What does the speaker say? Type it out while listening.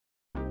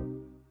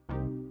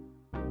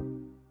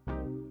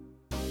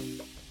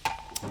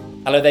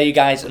Hello there, you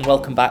guys, and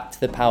welcome back to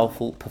the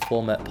Powerful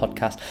Performer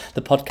podcast,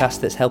 the podcast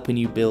that's helping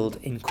you build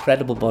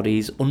incredible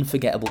bodies,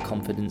 unforgettable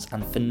confidence,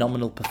 and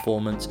phenomenal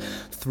performance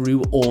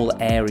through all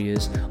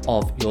areas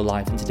of your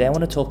life. And today I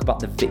want to talk about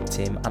the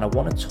victim, and I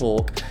want to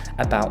talk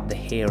about the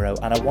hero,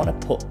 and I want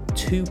to put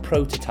two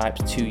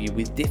prototypes to you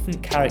with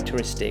different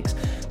characteristics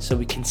so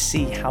we can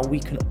see how we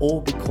can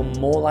all become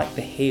more like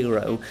the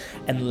hero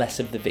and less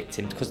of the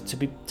victim. Because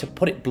to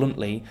put it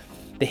bluntly,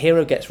 the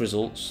hero gets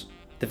results.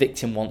 The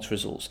victim wants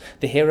results.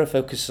 The hero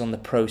focuses on the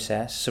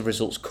process, so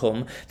results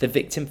come. The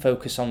victim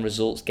focuses on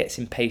results, gets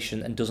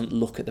impatient, and doesn't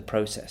look at the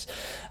process.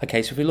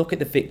 Okay, so if we look at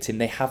the victim,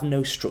 they have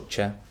no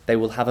structure. They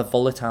will have a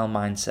volatile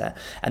mindset,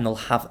 and they'll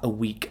have a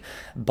weak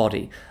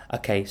body.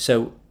 Okay,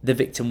 so the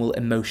victim will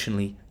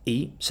emotionally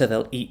eat, so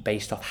they'll eat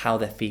based off how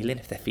they're feeling.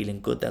 If they're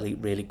feeling good, they'll eat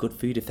really good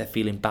food. If they're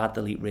feeling bad,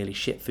 they'll eat really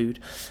shit food.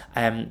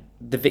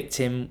 The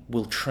victim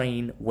will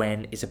train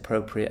when is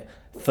appropriate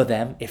for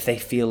them. If they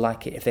feel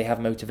like it, if they have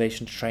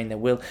motivation to train, they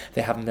will. If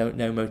they have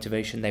no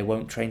motivation, they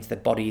won't train, so their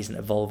body isn't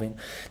evolving.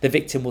 The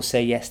victim will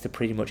say yes to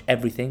pretty much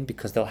everything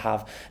because they'll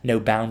have no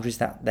boundaries,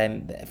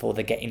 therefore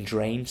they're getting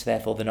drained, so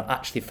therefore they're not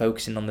actually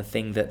focusing on the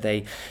thing that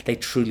they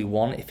truly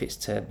want, if it's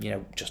to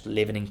just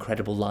live an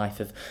incredible life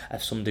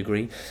of some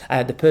degree.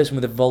 The person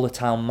with a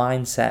volatile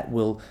mindset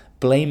will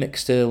blame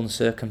external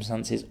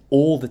circumstances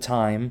all the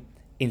time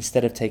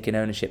instead of taking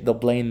ownership. They'll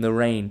blame the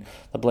rain,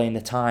 they'll blame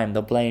the time,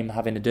 they'll blame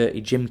having a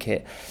dirty gym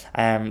kit,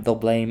 they'll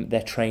blame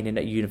their training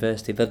at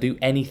university. They'll do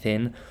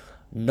anything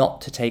not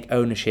to take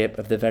ownership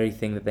of the very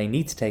thing that they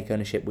need to take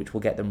ownership, which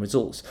will get them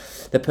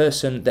results. The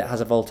person that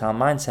has a volatile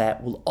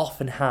mindset will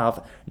often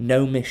have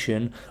no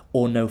mission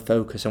or no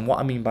focus. And what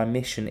I mean by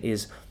mission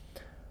is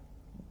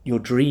your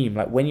dream.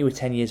 Like when you were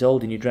 10 years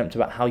old and you dreamt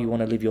about how you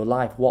want to live your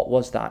life, what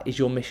was that? Is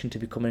your mission to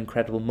become an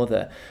incredible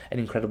mother, an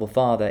incredible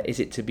father?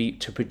 Is it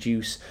to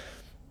produce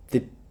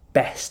the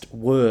best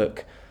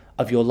work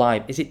of your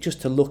life? Is it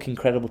just to look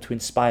incredible, to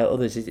inspire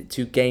others? Is it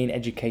to gain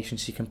education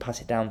so you can pass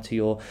it down to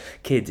your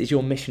kids? Is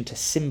your mission to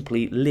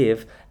simply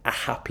live a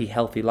happy,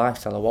 healthy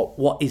lifestyle? Or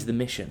what is the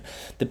mission?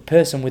 The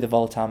person with a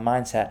volatile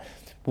mindset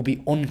will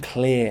be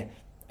unclear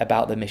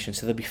about the mission,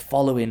 so they'll be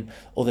following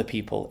other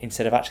people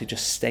instead of actually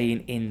just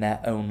staying in their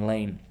own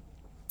lane.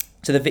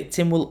 So the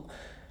victim will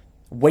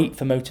wait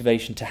for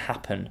motivation to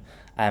happen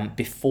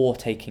before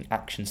taking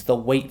actions. They'll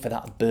wait for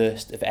that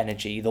burst of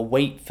energy. They'll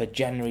wait for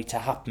January to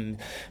happen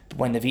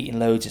when they've eaten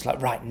loads. It's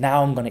like, right,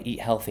 now I'm going to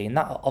eat healthy. And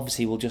that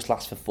obviously will just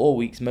last for 4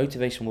 weeks.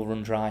 Motivation will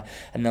run dry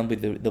and then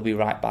they'll be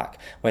right back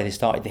where they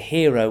started. The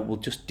hero will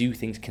just do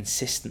things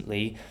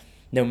consistently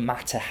no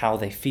matter how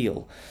they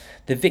feel.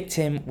 The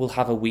victim will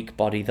have a weak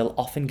body. They'll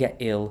often get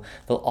ill,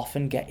 they'll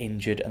often get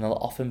injured, and they'll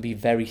often be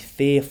very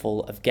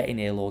fearful of getting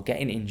ill or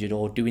getting injured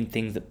or doing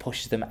things that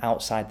pushes them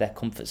outside their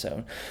comfort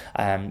zone.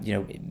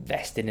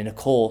 Investing in a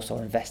course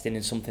or investing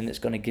in something that's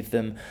going to give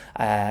them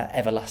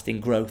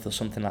everlasting growth or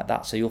something like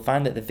that. So you'll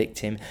find that the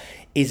victim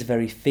is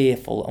very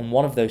fearful, and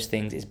one of those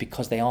things is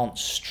because they aren't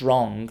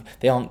strong,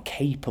 they aren't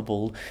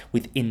capable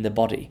within the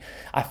body.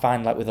 I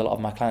find, like with a lot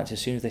of my clients,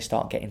 as soon as they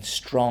start getting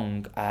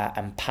strong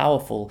and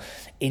powerful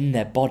in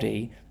their body,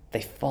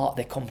 they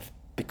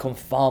become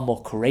far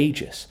more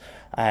courageous,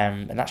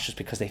 and that's just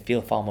because they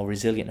feel far more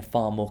resilient and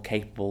far more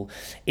capable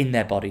in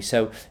their body.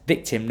 So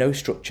victim, no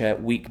structure,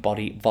 weak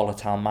body,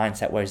 volatile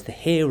mindset, whereas the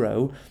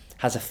hero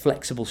has a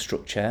flexible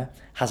structure,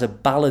 has a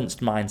balanced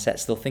mindset,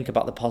 so they'll think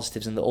about the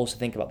positives and they'll also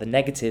think about the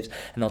negatives,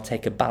 and they'll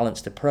take a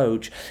balanced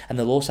approach, and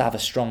they'll also have a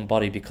strong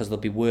body because they'll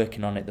be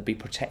working on it, they'll be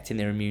protecting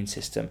their immune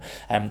system,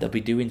 they'll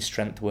be doing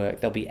strength work,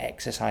 they'll be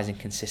exercising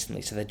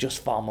consistently, so they're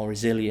just far more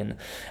resilient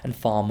and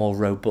far more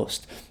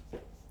robust.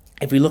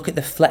 If we look at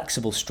the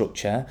flexible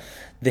structure,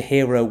 the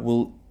hero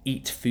will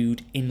eat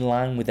food in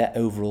line with their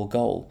overall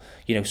goal.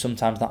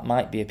 Sometimes that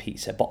might be a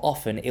pizza, but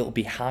often it'll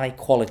be high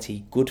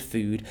quality, good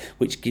food,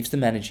 which gives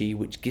them energy,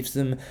 which gives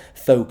them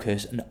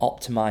focus and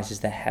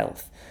optimizes their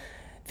health.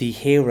 The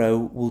hero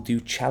will do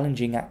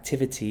challenging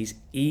activities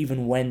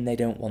even when they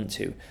don't want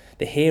to.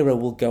 The hero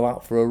will go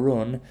out for a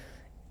run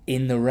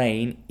in the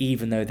rain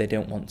even though they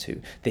don't want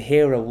to. The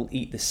hero will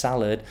eat the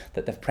salad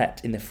that they've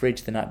prepped in the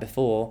fridge the night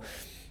before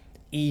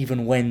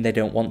even when they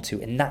don't want to.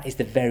 And that is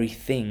the very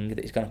thing that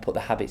is going to put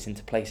the habits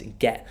into place and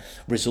get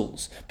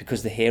results,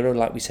 because the hero,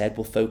 like we said,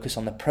 will focus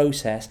on the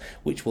process,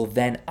 which will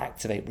then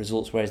activate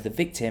results, whereas the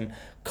victim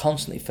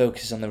constantly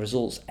focuses on the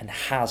results and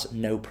has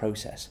no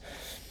process.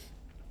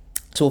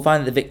 So we'll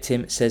find that the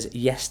victim says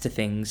yes to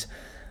things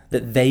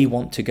that they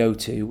want to go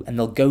to, and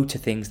they'll go to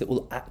things that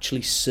will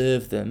actually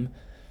serve them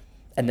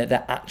and that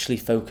they're actually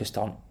focused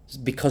on,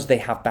 because they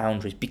have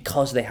boundaries,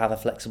 because they have a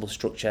flexible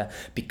structure,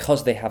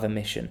 because they have a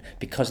mission,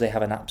 because they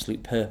have an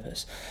absolute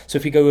purpose. So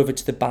if we go over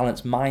to the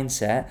balanced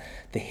mindset,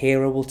 the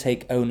hero will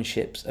take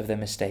ownerships of their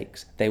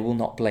mistakes. They will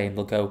not blame.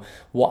 They'll go,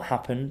 what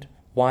happened?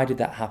 Why did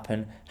that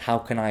happen? How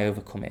can I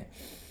overcome it?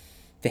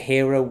 The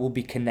hero will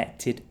be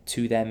connected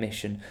to their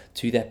mission,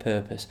 to their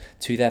purpose,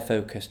 to their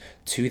focus,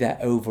 to their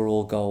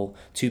overall goal,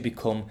 to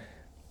become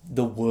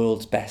the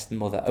world's best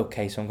mother.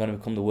 Okay, so I'm going to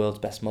become the world's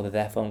best mother,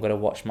 therefore I'm going to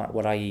watch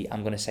what I eat.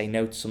 I'm going to say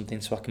no to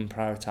something so I can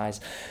prioritize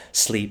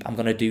sleep. I'm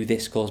going to do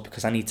this course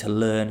because I need to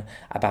learn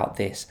about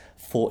this.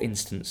 For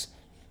instance,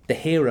 the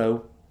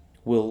hero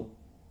will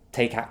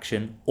take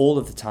action all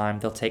of the time.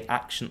 They'll take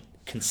action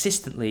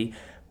consistently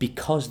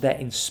because they're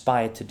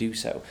inspired to do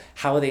so.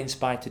 How are they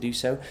inspired to do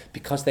so?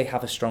 Because they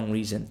have a strong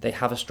reason, they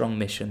have a strong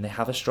mission, they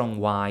have a strong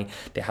why,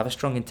 they have a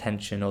strong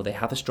intention, or they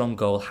have a strong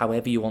goal,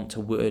 however you want to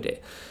word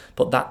it.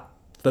 But that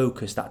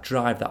focus, that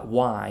drive, that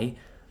why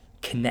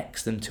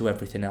connects them to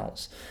everything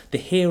else. The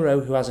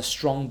hero who has a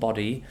strong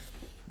body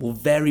will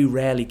very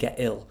rarely get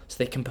ill, so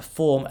they can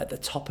perform at the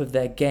top of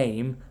their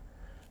game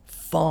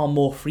far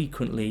more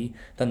frequently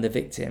than the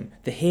victim.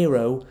 The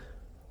hero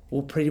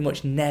will pretty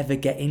much never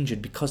get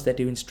injured because they're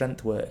doing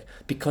strength work,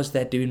 because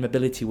they're doing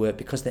mobility work,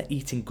 because they're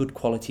eating good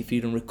quality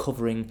food and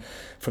recovering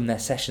from their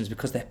sessions,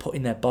 because they're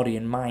putting their body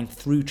and mind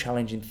through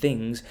challenging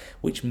things,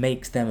 which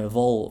makes them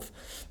evolve.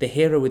 The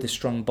hero with a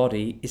strong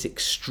body is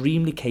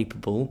extremely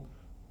capable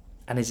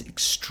and is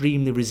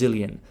extremely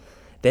resilient.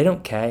 They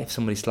don't care if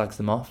somebody slags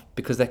them off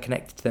because they're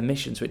connected to their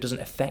mission, so it doesn't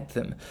affect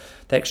them.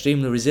 They're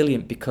extremely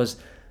resilient because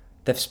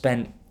they've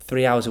spent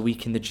 3 hours a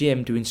week in the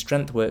gym doing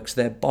strength work, so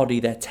their body,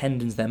 their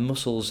tendons, their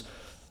muscles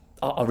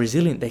are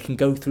resilient. They can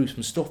go through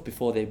some stuff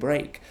before they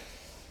break.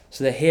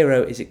 So the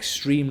hero is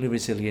extremely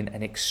resilient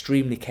and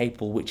extremely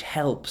capable, which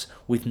helps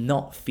with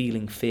not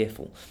feeling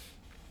fearful.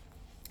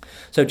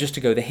 So just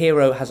to go, the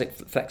hero has a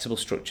flexible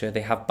structure,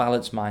 they have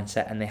balanced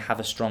mindset, and they have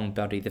a strong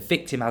body. The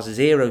victim has a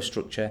zero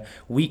structure,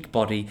 weak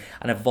body,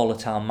 and a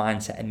volatile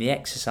mindset. And the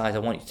exercise I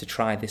want you to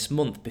try this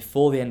month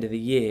before the end of the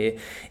year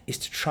is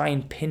to try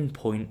and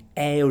pinpoint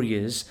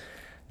areas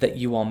that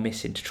you are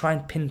missing, to try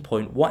and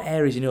pinpoint what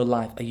areas in your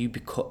life are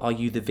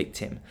you the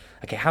victim.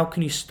 Okay, how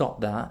can you stop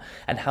that,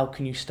 and how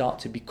can you start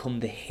to become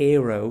the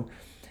hero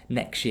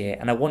next year?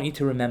 And I want you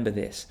to remember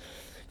this: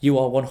 you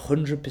are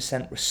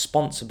 100%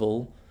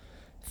 responsible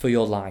for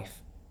your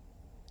life.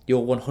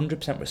 You're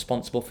 100%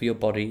 responsible for your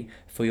body,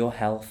 for your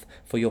health,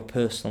 for your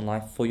personal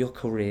life, for your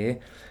career,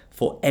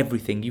 for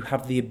everything. You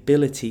have the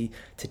ability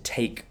to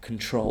take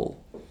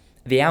control.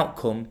 The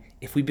outcome,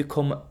 if we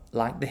become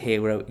like the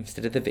hero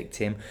instead of the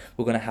victim,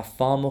 we're going to have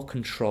far more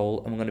control,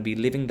 and we're going to be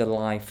living the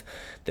life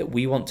that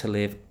we want to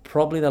live,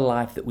 probably the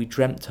life that we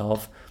dreamt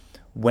of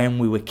when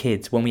we were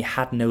kids, when we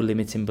had no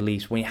limiting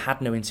beliefs, when we had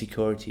no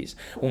insecurities,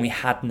 when we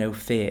had no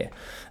fear.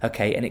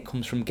 Okay, and it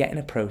comes from getting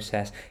a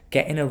process,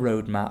 getting a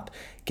roadmap,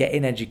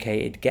 getting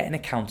educated, getting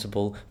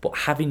accountable, but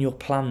having your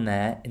plan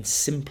there and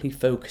simply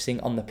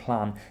focusing on the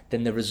plan,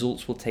 then the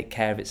results will take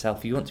care of itself.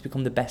 If you want to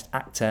become the best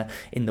actor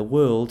in the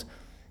world,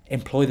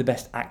 employ the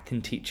best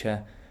acting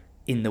teacher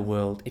in the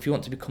world. If you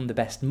want to become the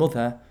best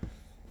mother,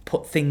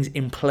 put things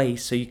in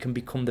place so you can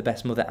become the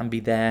best mother and be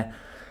there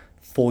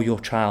for your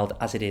child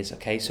as it is.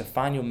 Okay, so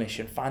find your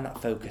mission, find that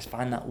focus,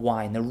 find that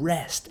why, and the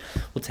rest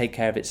will take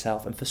care of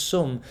itself. And for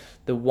some,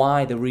 the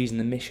why, the reason,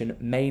 the mission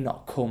may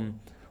not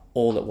come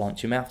all at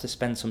once. You may have to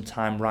spend some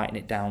time writing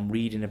it down,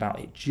 reading about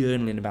it,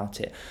 journaling about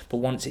it, but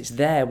once it's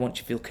there, once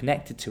you feel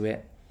connected to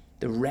it,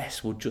 the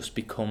rest will just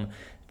become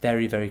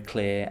very, very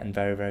clear and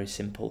very, very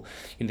simple.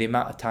 You know, the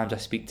amount of times I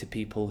speak to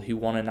people who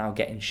want to now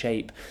get in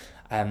shape,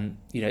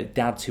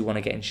 dads who want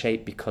to get in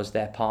shape because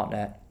their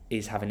partner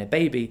is having a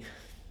baby,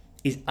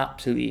 is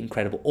absolutely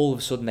incredible. All of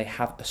a sudden they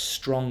have a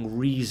strong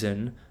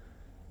reason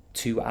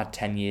to add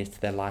 10 years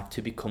to their life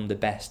to become the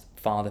best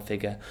father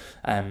figure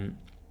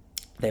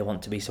they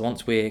want to be. So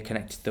once we're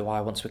connected to the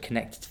why, once we're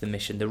connected to the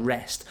mission, the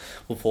rest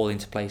will fall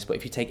into place. But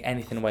if you take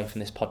anything away from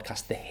this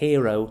podcast, the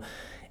hero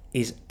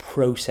is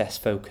process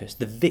focused.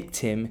 The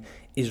victim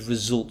is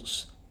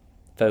results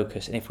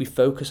focused. And if we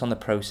focus on the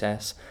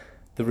process,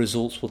 the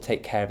results will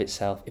take care of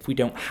itself. If we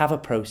don't have a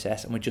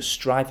process and we're just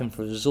striving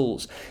for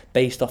results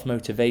based off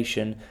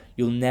motivation,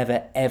 you'll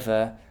never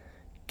ever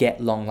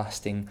get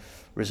long-lasting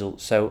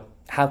results. So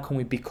how can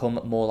we become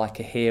more like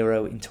a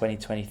hero in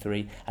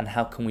 2023, and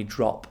how can we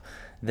drop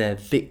the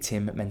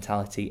victim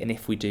mentality? And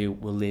if we do,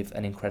 we'll live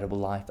an incredible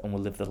life, and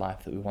we'll live the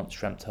life that we once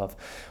dreamt of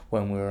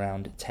when we were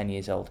around 10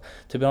 years old.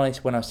 To be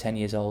honest, when I was 10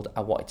 years old,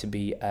 I wanted to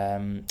be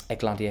a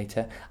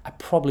gladiator. I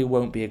probably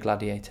won't be a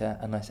gladiator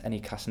unless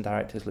any casting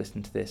directors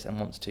listen to this and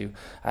wants to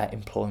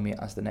employ me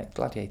as the next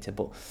gladiator,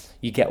 but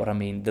you get what I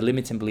mean. The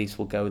limiting beliefs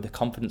will go, the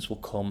confidence will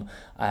come,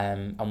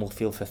 and we'll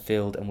feel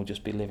fulfilled, and we'll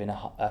just be living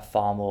a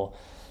far more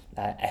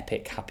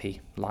epic,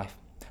 happy life.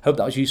 Hope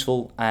that was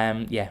useful.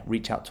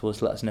 Reach out to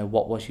us. Let us know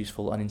what was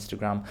useful on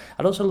Instagram.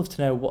 I'd also love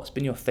to know what's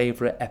been your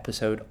favourite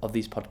episode of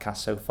these podcasts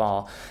so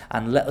far,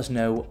 and let us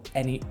know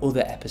any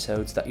other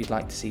episodes that you'd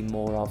like to see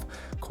more of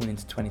coming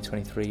into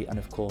 2023. And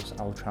of course,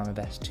 I will try my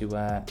best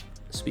to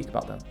speak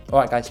about them. All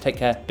right, guys, take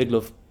care. Big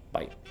love.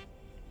 Bye.